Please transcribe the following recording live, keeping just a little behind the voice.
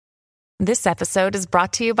This episode is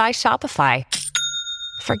brought to you by Shopify.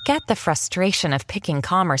 Forget the frustration of picking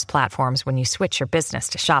commerce platforms when you switch your business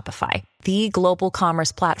to Shopify, the global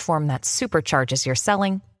commerce platform that supercharges your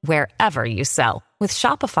selling wherever you sell. With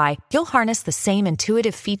Shopify, you'll harness the same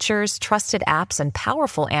intuitive features, trusted apps, and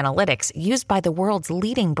powerful analytics used by the world's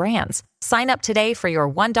leading brands. Sign up today for your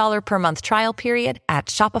 $1 per month trial period at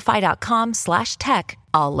shopify.com/tech,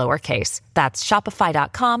 all lowercase. That's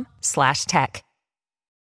shopify.com/tech.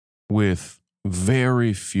 With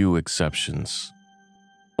very few exceptions,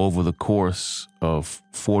 over the course of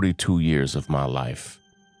 42 years of my life,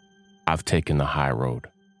 I've taken the high road.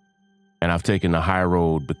 And I've taken the high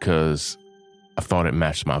road because I thought it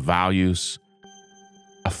matched my values.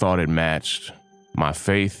 I thought it matched my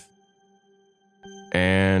faith.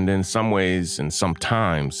 And in some ways and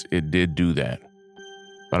sometimes it did do that.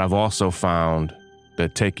 But I've also found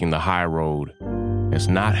that taking the high road has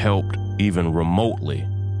not helped even remotely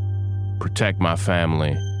protect my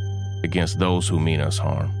family against those who mean us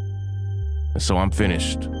harm. And so I'm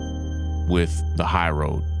finished with the high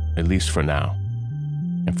road, at least for now.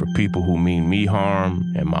 And for people who mean me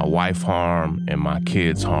harm and my wife harm and my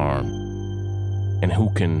kids harm, and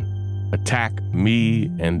who can attack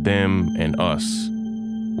me and them and us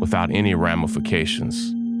without any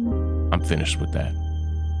ramifications, I'm finished with that.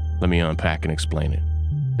 Let me unpack and explain it.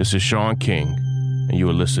 This is Shaun King, and you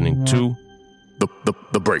are listening to The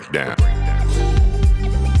Breakdown.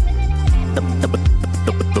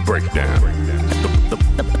 The Breakdown.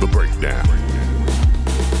 The Breakdown.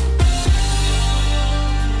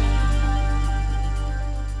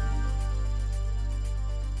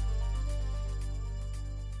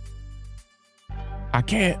 I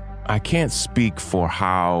can't speak for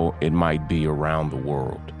how it might be around the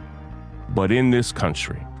world, but in this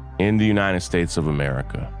country, in the United States of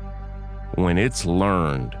America, when it's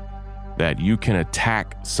learned that you can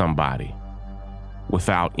attack somebody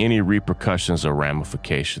without any repercussions or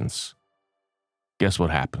ramifications, guess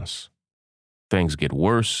what happens? Things get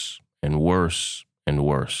worse and worse and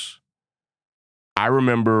worse. I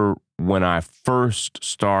remember when I first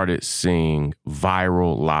started seeing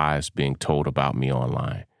viral lies being told about me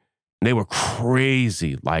online. They were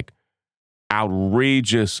crazy, like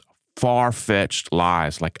outrageous, far-fetched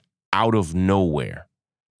lies, like out of nowhere.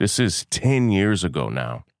 This is 10 years ago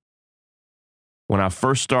now. When I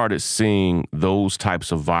first started seeing those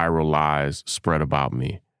types of viral lies spread about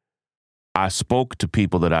me, I spoke to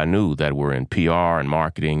people that I knew that were in PR and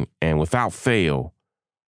marketing, and without fail,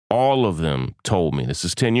 all of them told me, this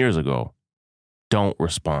is 10 years ago, don't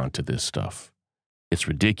respond to this stuff. It's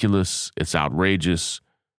ridiculous. It's outrageous.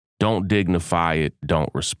 Don't dignify it.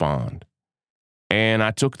 Don't respond. And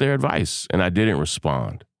I took their advice and I didn't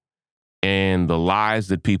respond. And the lies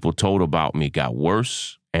that people told about me got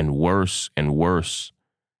worse and worse and worse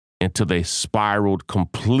until they spiraled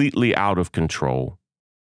completely out of control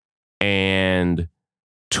and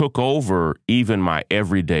took over even my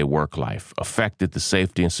everyday work life, affected the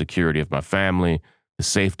safety and security of my family, the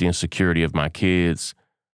safety and security of my kids.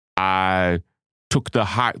 I took the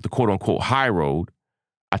quote unquote high road.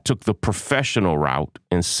 I took the professional route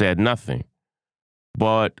and said nothing.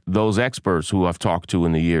 But those experts who I've talked to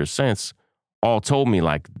in the years since all told me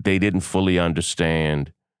like they didn't fully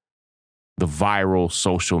understand the viral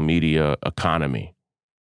social media economy.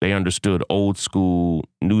 They understood old school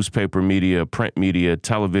newspaper media, print media,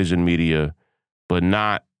 television media, but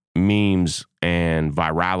not memes and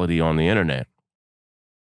virality on the internet.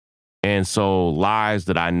 And so lies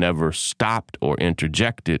that I never stopped or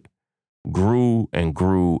interjected grew and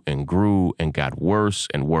grew and grew and got worse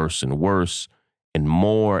and worse and worse and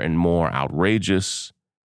more outrageous,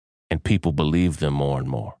 and people believed them more and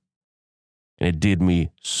more. And it did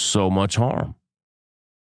me so much harm.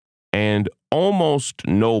 And almost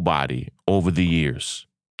nobody over the years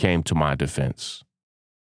came to my defense.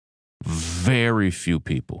 Very few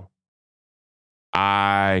people.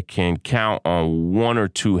 I can count on one or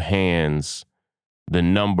two hands the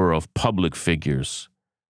number of public figures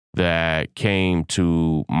that came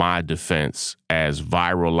to my defense as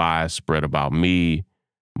viral lies spread about me,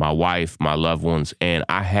 my wife, my loved ones, and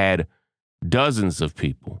I had dozens of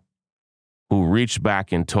people who reached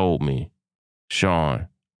back and told me, Shaun,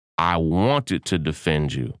 I wanted to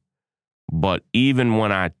defend you, but even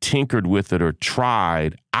when I tinkered with it or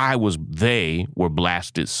tried, they were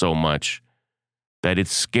blasted so much that it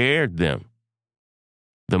scared them.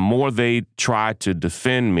 The more they tried to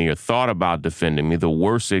defend me or thought about defending me, the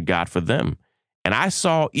worse it got for them. And I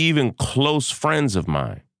saw even close friends of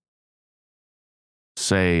mine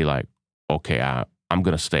say like, okay, I'm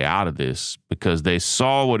going to stay out of this because they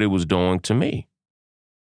saw what it was doing to me.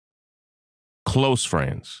 Close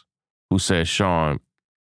friends who said, Sean,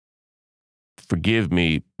 forgive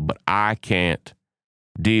me, but I can't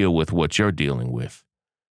deal with what you're dealing with.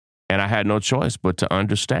 And I had no choice but to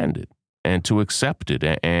understand it and to accept it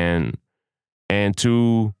and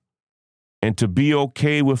to be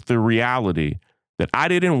okay with the reality that I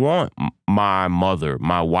didn't want my mother,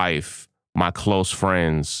 my wife, my close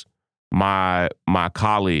friends, my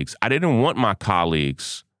colleagues. I didn't want my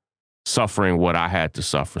colleagues suffering what I had to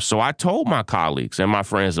suffer. So I told my colleagues and my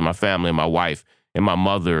friends and my family and my wife and my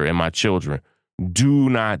mother and my children, do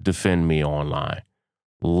not defend me online.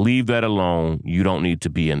 Leave that alone. You don't need to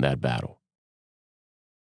be in that battle.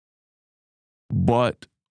 But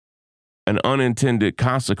an unintended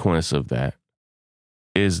consequence of that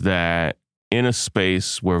is that in a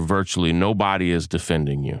space where virtually nobody is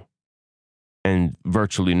defending you and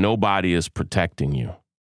virtually nobody is protecting you,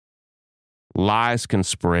 lies can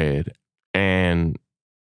spread. And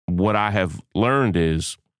what I have learned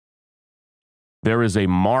is there is a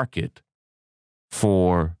market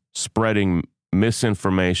for spreading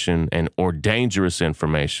misinformation or dangerous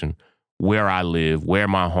information where I live, where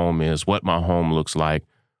my home is, what my home looks like,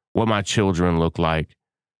 what my children look like.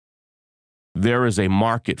 There is a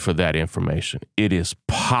market for that information. It is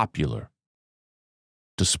popular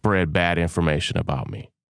to spread bad information about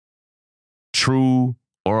me, true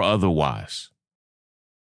or otherwise.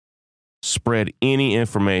 Spread any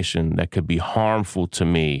information that could be harmful to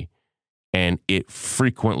me, and it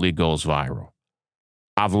frequently goes viral.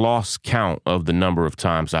 I've lost count of the number of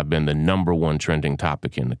times I've been the number one trending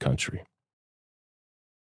topic in the country.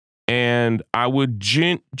 And I would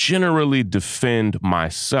generally defend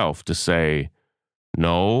myself to say,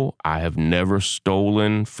 no, I have never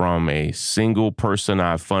stolen from a single person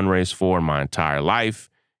I've fundraised for in my entire life.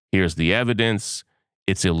 Here's the evidence.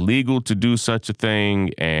 It's illegal to do such a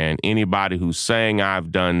thing, and anybody who's saying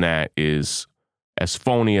I've done that is as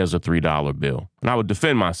phony as a $3 bill. And I would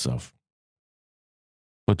defend myself.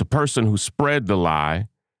 But the person who spread the lie,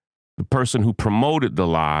 the person who promoted the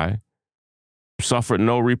lie, suffered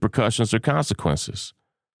no repercussions or consequences.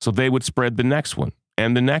 So they would spread the next one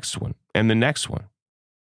and the next one and the next one.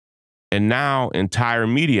 And now entire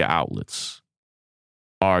media outlets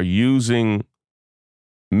are using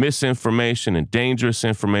misinformation and dangerous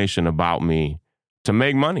information about me to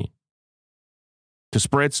make money, to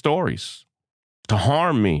spread stories, to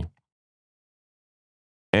harm me.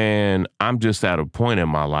 And I'm just at a point in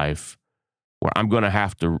my life where I'm going to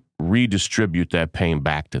have to redistribute that pain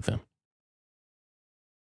back to them.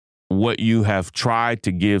 What you have tried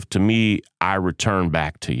to give to me, I return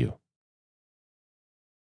back to you.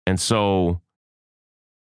 And so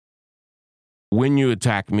when you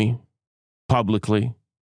attack me publicly,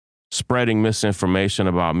 spreading misinformation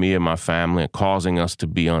about me and my family and causing us to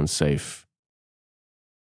be unsafe,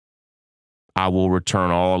 I will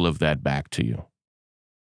return all of that back to you.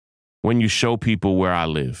 When you show people where I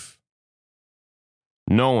live,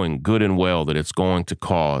 knowing good and well that it's going to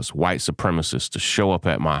cause white supremacists to show up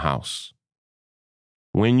at my house,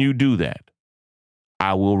 when you do that,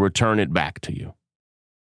 I will return it back to you.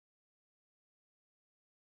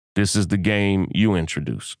 This is the game you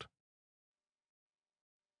introduced.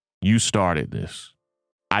 You started this.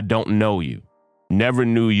 I don't know you. Never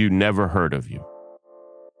knew you, never heard of you.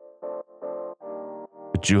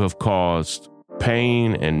 But you have caused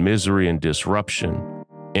pain and misery and disruption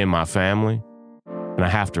in my family, and I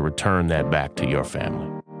have to return that back to your family.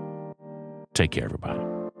 Take care, everybody.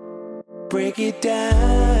 Break it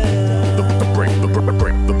down. The breakdown.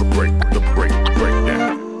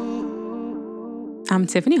 I'm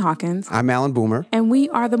Tiffany Hawkins. I'm Alan Boomer. And we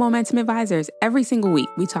are the Momentum Advisors. Every single week,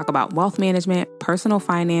 we talk about wealth management, personal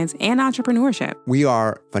finance, and entrepreneurship. We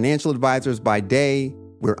are financial advisors by day.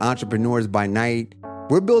 We're entrepreneurs by night.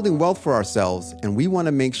 We're building wealth for ourselves, and we want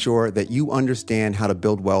to make sure that you understand how to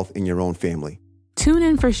build wealth in your own family. Tune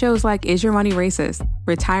in for shows like Is Your Money Racist,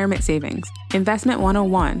 Retirement Savings, Investment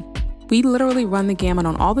 101. We literally run the gamut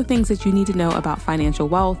on all the things that you need to know about financial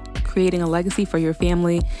wealth, creating a legacy for your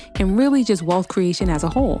family, and really just wealth creation as a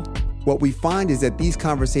whole. What we find is that these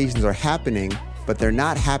conversations are happening, but they're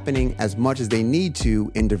not happening as much as they need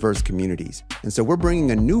to in diverse communities. And so we're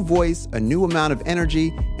bringing a new voice, a new amount of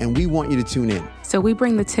energy, and we want you to tune in. So we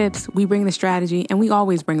bring the tips, we bring the strategy, and we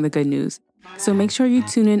always bring the good news. So make sure you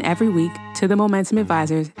tune in every week to the Momentum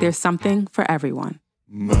Advisors. There's something for everyone.